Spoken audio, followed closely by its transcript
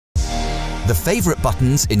The favorite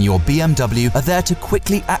buttons in your BMW are there to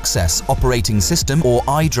quickly access operating system or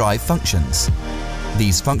iDrive functions.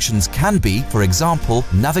 These functions can be, for example,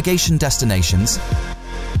 navigation destinations,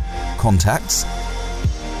 contacts,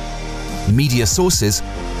 media sources,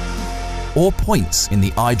 or points in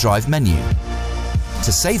the iDrive menu.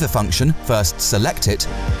 To save a function, first select it,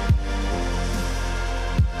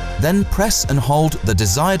 then press and hold the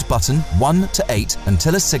desired button 1 to 8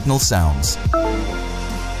 until a signal sounds.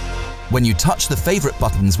 When you touch the favorite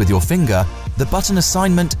buttons with your finger, the button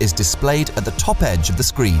assignment is displayed at the top edge of the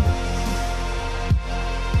screen.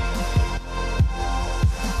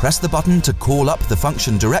 Press the button to call up the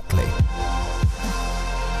function directly.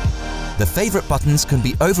 The favorite buttons can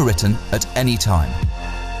be overwritten at any time.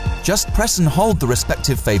 Just press and hold the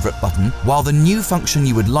respective favorite button while the new function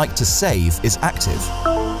you would like to save is active.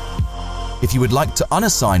 If you would like to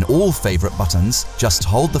unassign all favorite buttons, just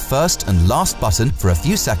hold the first and last button for a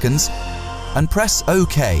few seconds and press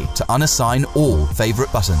OK to unassign all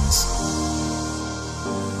favorite buttons.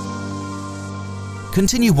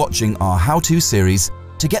 Continue watching our how-to series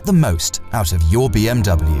to get the most out of your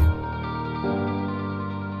BMW.